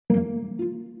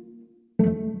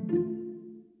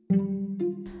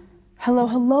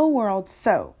Hello world.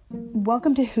 So,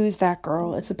 welcome to Who's That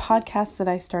Girl? It's a podcast that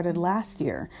I started last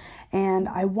year, and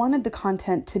I wanted the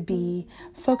content to be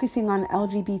focusing on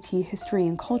LGBT history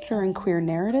and culture and queer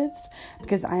narratives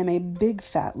because I am a big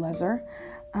fat leser.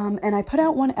 And I put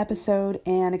out one episode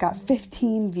and it got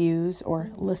 15 views,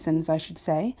 or listens, I should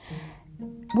say,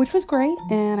 which was great,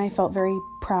 and I felt very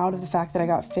proud of the fact that I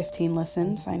got 15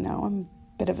 listens. I know, I'm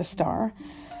a bit of a star.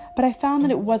 But I found that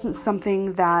it wasn't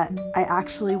something that I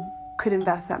actually could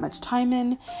invest that much time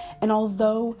in. And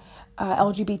although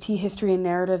LGBT history and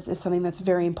narratives is something that's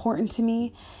very important to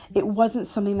me, it wasn't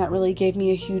something that really gave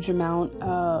me a huge amount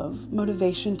of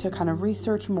motivation to kind of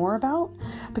research more about,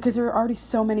 because there are already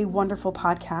so many wonderful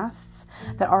podcasts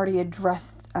that already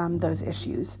addressed those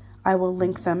issues. I will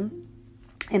link them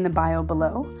in the bio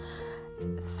below.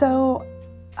 So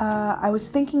I was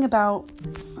thinking about,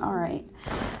 all right,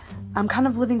 I'm kind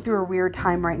of living through a weird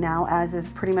time right now, as is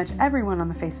pretty much everyone on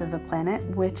the face of the planet,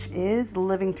 which is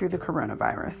living through the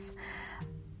coronavirus.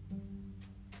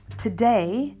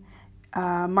 Today,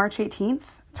 March 18th,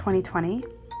 2020,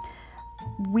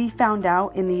 we found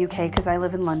out in the UK, because I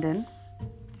live in London.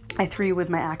 I threw you with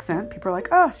my accent. People are like,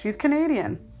 oh, she's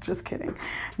Canadian. Just kidding.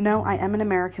 No, I am an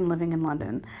American living in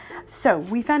London. So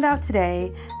we found out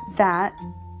today that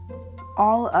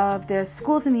all of the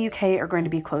schools in the UK are going to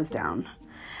be closed down.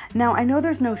 Now, I know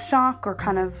there's no shock or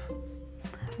kind of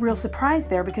real surprise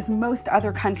there, because most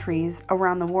other countries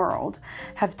around the world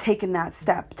have taken that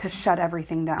step to shut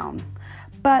everything down.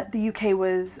 But the UK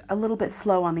was a little bit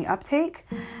slow on the uptake,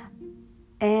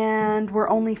 and we're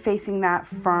only facing that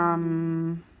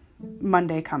from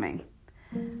Monday coming.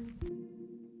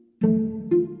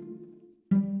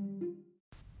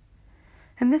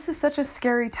 And this is such a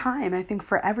scary time, I think,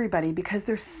 for everybody, because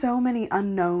there's so many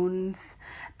unknowns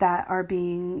that are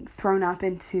being thrown up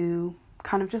into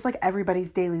kind of just like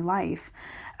everybody's daily life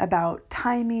about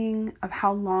timing, of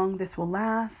how long this will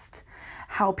last,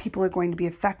 how people are going to be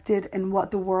affected, and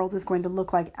what the world is going to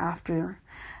look like after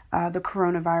the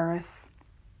coronavirus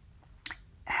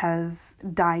has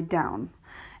died down,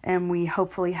 and we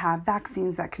hopefully have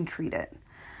vaccines that can treat it.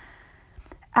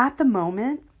 At the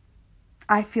moment,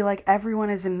 I feel like everyone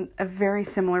is in a very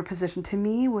similar position to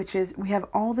me, which is we have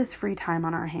all this free time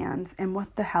on our hands, and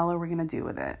what the hell are we going to do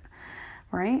with it,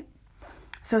 right?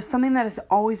 So something that has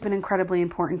always been incredibly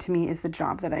important to me is the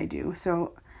job that I do.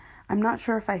 So I'm not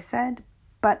sure if I said,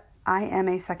 but I am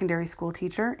a secondary school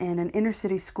teacher in an inner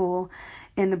city school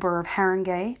in the borough of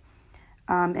Haringey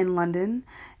in London.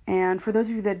 And for those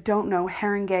of you that don't know,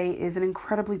 Haringey is an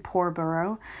incredibly poor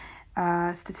borough.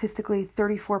 Statistically,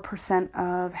 34%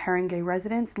 of Haringey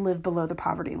residents live below the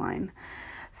poverty line.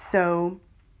 So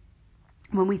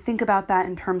when we think about that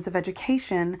in terms of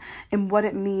education and what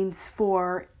it means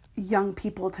for young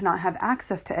people to not have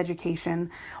access to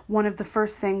education, one of the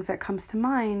first things that comes to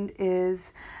mind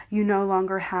is you no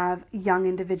longer have young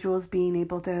individuals being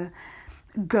able to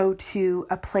go to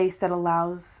a place that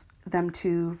allows them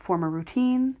to form a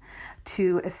routine,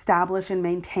 to establish and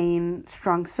maintain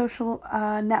strong social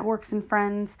networks and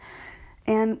friends,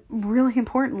 and really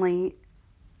importantly,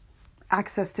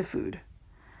 access to food.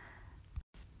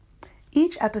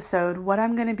 Each episode, what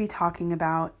I'm going to be talking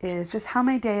about is just how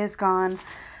my day has gone,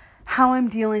 how I'm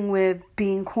dealing with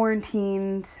being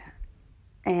quarantined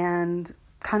and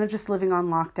kind of just living on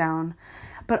lockdown,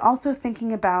 but also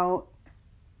thinking about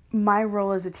my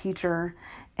role as a teacher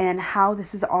and how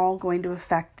this is all going to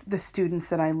affect the students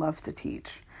that I love to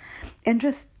teach, and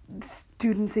just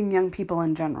students and young people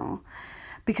in general,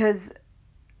 because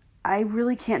I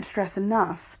really can't stress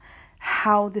enough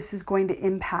how this is going to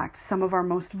impact some of our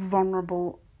most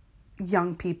vulnerable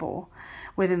young people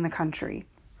within the country.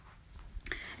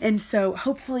 And so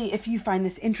hopefully if you find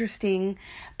this interesting,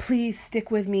 please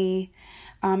stick with me.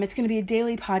 It's going to be a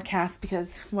daily podcast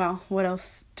because, well, what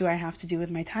else do I have to do with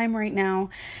my time right now?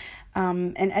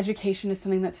 And education is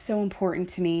something that's so important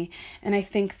to me. And I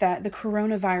think that the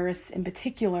coronavirus in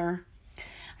particular,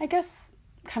 I guess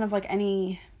kind of like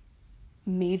any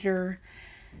major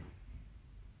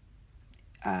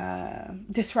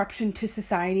disruption to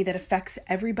society that affects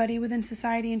everybody within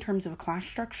society in terms of a class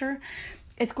structure,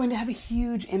 it's going to have a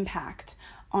huge impact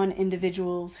on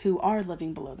individuals who are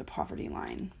living below the poverty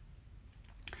line.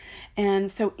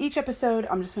 And so each episode,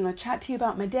 I'm just going to chat to you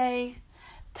about my day,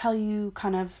 tell you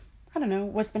kind of, I don't know,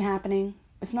 what's been happening.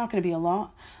 It's not going to be a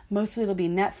lot. Mostly it'll be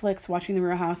Netflix, watching The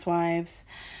Real Housewives,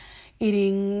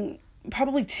 eating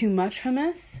probably too much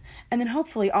hummus, and then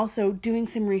hopefully also doing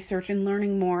some research and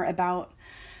learning more about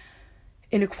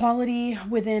inequality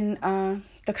within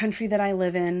the country that I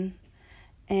live in,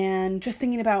 and just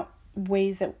thinking about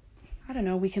ways that, I don't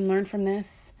know, we can learn from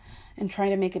this and try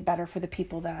to make it better for the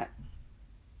people that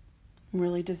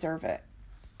really deserve it,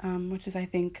 which is, I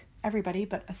think, everybody,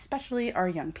 but especially our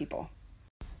young people.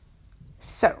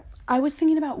 So I was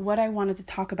thinking about what I wanted to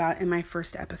talk about in my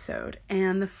first episode,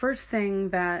 and the first thing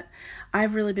that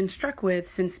I've really been struck with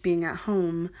since being at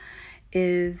home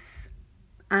is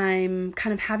I'm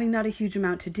kind of having not a huge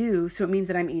amount to do, so it means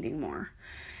that I'm eating more.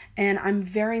 And I'm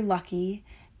very lucky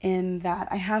in that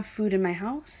I have food in my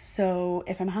house, so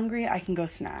if I'm hungry, I can go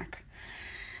snack.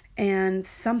 And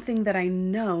something that I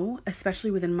know, especially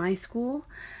within my school,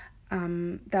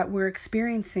 that we're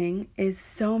experiencing is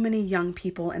so many young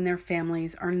people and their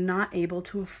families are not able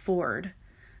to afford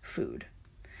food.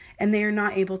 And they are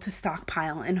not able to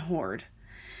stockpile and hoard.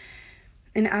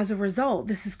 And as a result,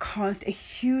 this has caused a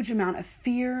huge amount of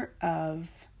fear,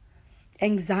 of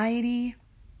anxiety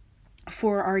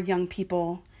for our young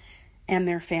people and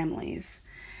their families.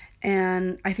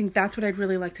 And I think that's what I'd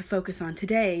really like to focus on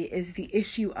today is the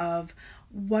issue of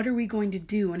what are we going to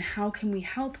do and how can we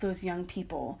help those young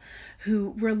people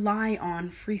who rely on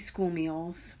free school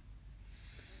meals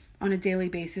on a daily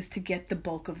basis to get the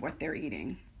bulk of what they're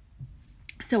eating.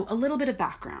 So a little bit of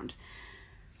background.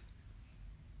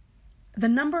 The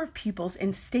number of pupils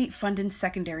in state-funded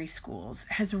secondary schools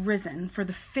has risen for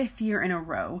the 5th year in a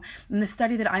row. And the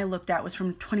study that I looked at was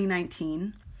from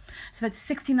 2019. So that's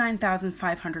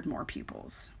 69,500 more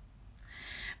pupils.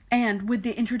 And with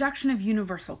the introduction of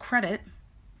universal credit,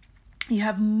 you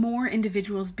have more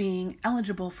individuals being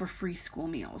eligible for free school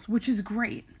meals, which is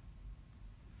great.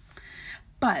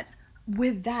 But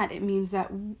with that, it means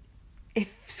that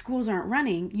if schools aren't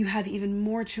running, you have even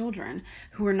more children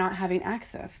who are not having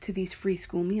access to these free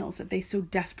school meals that they so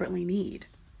desperately need.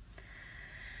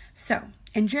 So,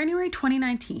 in January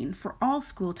 2019, for all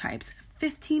school types,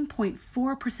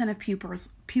 15.4% of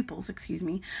pupils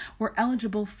were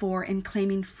eligible for and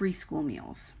claiming free school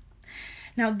meals.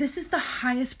 Now, this is the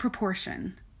highest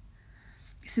proportion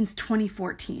since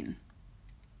 2014.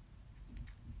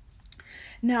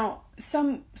 Now,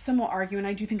 some will argue, and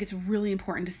I do think it's really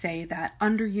important to say that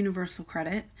under universal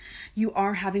credit, you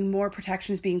are having more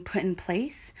protections being put in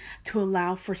place to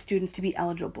allow for students to be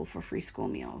eligible for free school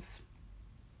meals.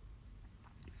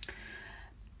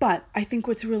 But I think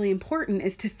what's really important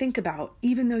is to think about,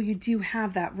 even though you do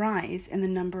have that rise in the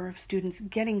number of students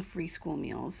getting free school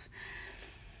meals,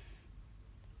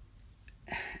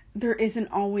 there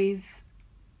isn't always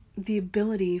the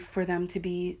ability for them to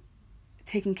be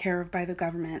taken care of by the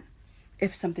government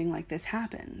if something like this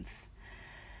happens.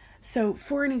 So,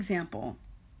 for an example,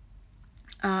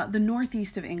 the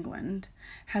northeast of England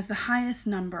has the highest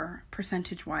number,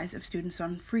 percentage-wise, of students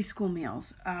on free school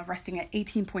meals, resting at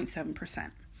 18.7%.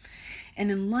 And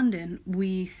in London,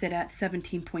 we sit at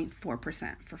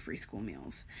 17.4% for free school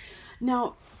meals.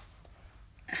 Now,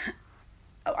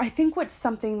 I think what's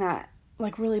something that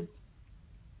really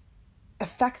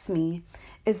affects me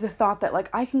is the thought that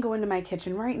I can go into my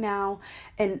kitchen right now,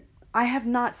 and I have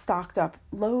not stocked up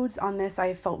loads on this. I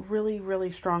have felt really, really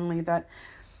strongly that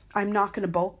I'm not going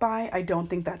to bulk buy. I don't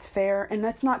think that's fair. And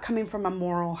that's not coming from a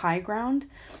moral high ground.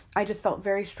 I just felt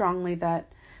very strongly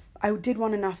that I did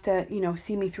want enough to,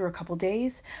 see me through a couple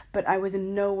days, but I was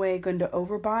in no way going to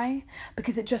overbuy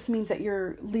because it just means that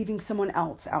you're leaving someone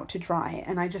else out to dry.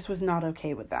 And I just was not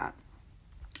okay with that.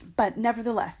 But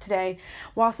nevertheless, today,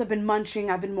 whilst I've been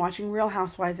munching, I've been watching Real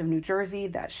Housewives of New Jersey.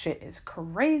 That shit is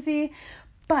crazy.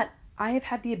 But I have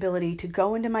had the ability to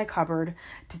go into my cupboard,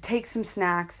 to take some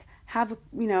snacks, have,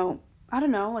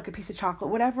 a piece of chocolate,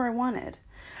 whatever I wanted.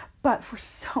 But for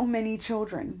so many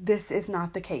children, this is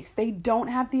not the case. They don't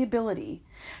have the ability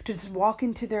to just walk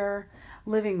into their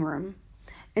living room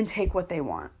and take what they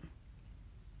want.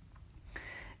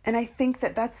 And I think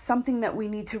that that's something that we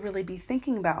need to really be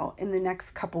thinking about in the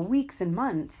next couple weeks and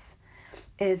months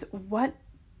is what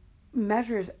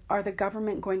measures are the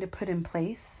government going to put in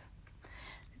place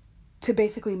to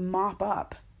basically mop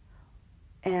up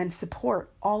and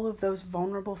support all of those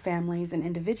vulnerable families and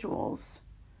individuals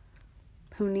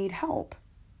who need help.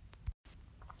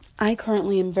 I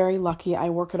currently am very lucky. I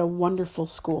work at a wonderful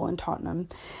school in Tottenham,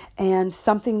 and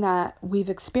something that we've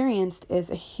experienced is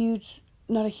a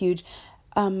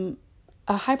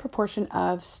high proportion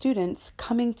of students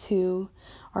coming to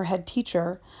our head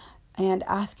teacher and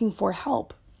asking for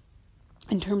help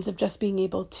in terms of just being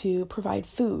able to provide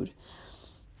food.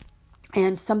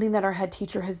 And something that our head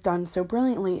teacher has done so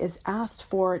brilliantly is asked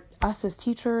for us as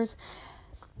teachers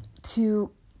to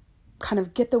kind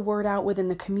of get the word out within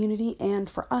the community and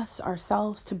for us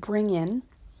ourselves to bring in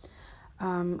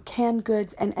canned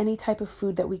goods and any type of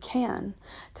food that we can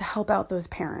to help out those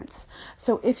parents.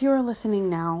 So if you're listening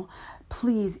now,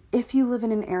 please, if you live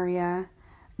in an area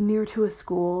near to a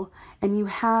school and you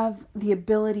have the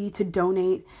ability to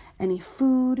donate any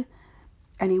food,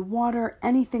 any water,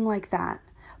 anything like that,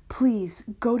 please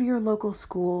go to your local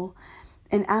school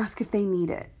and ask if they need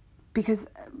it, because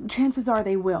chances are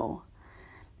they will.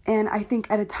 And I think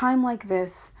at a time like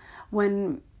this,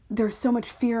 when there's so much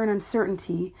fear and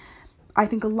uncertainty, I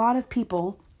think a lot of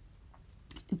people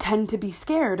tend to be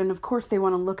scared. And of course, they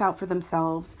want to look out for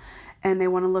themselves and they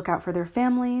want to look out for their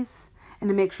families and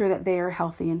to make sure that they are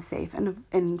healthy and safe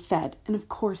and fed. And of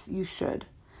course, you should.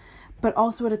 But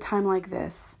also at a time like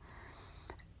this,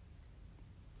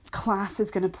 class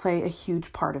is going to play a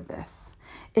huge part of this.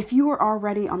 If you are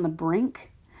already on the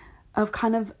brink of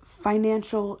kind of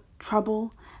financial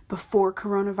trouble before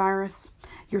coronavirus,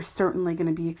 you're certainly going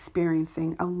to be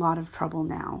experiencing a lot of trouble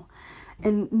now.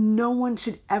 And no one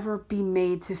should ever be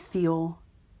made to feel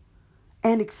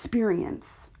and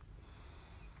experience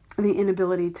the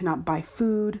inability to not buy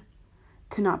food,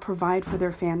 to not provide for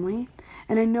their family.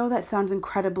 And I know that sounds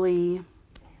incredibly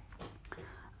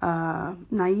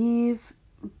naive,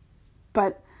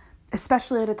 but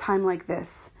especially at a time like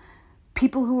this,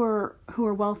 people who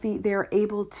are wealthy, they're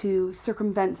able to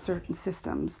circumvent certain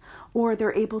systems, or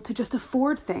they're able to just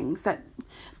afford things that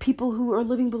people who are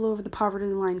living below the poverty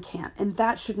line can't. And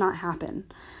that should not happen.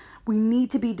 We need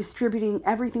to be distributing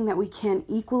everything that we can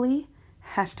equally,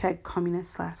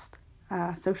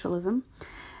 #communist/socialism,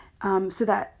 so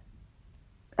that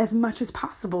as much as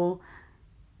possible,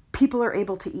 people are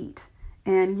able to eat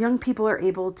and young people are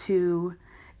able to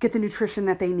get the nutrition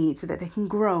that they need so that they can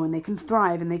grow and they can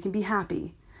thrive and they can be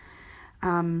happy.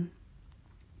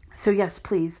 So yes,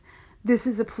 please, this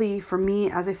is a plea for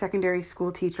me as a secondary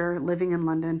school teacher living in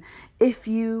London. If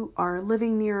you are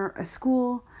living near a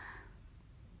school,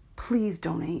 please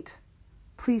donate.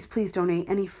 Please donate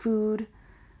any food,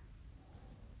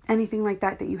 anything like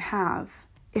that you have,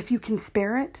 if you can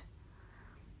spare it,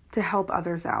 to help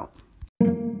others out.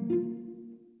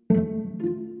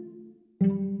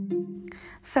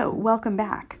 So, welcome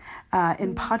back.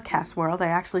 In podcast world, I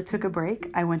actually took a break.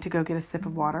 I went to go get a sip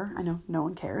of water. I know no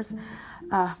one cares.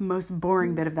 Most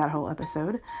boring bit of that whole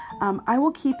episode. I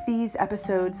will keep these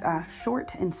episodes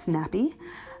short and snappy.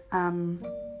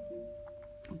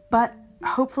 But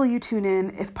hopefully you tune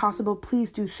in. If possible,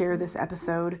 please do share this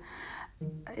episode.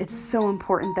 It's so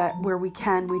important that where we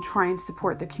can, we try and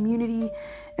support the community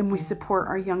and we support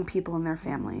our young people and their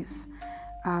families.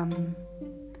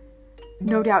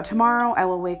 No doubt tomorrow I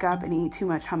will wake up and eat too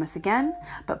much hummus again,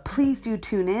 but please do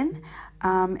tune in,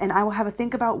 and I will have a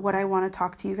think about what I want to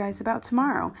talk to you guys about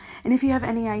tomorrow. And if you have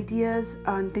any ideas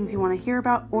on things you want to hear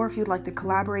about, or if you'd like to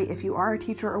collaborate, if you are a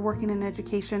teacher or working in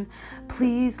education,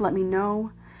 please let me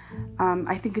know.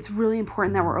 I think it's really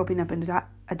important that we're opening up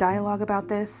a dialogue about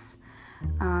this,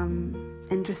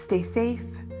 and just stay safe,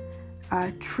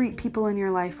 treat people in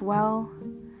your life well,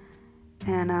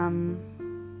 and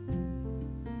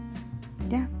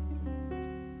yeah.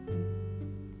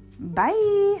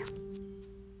 Bye.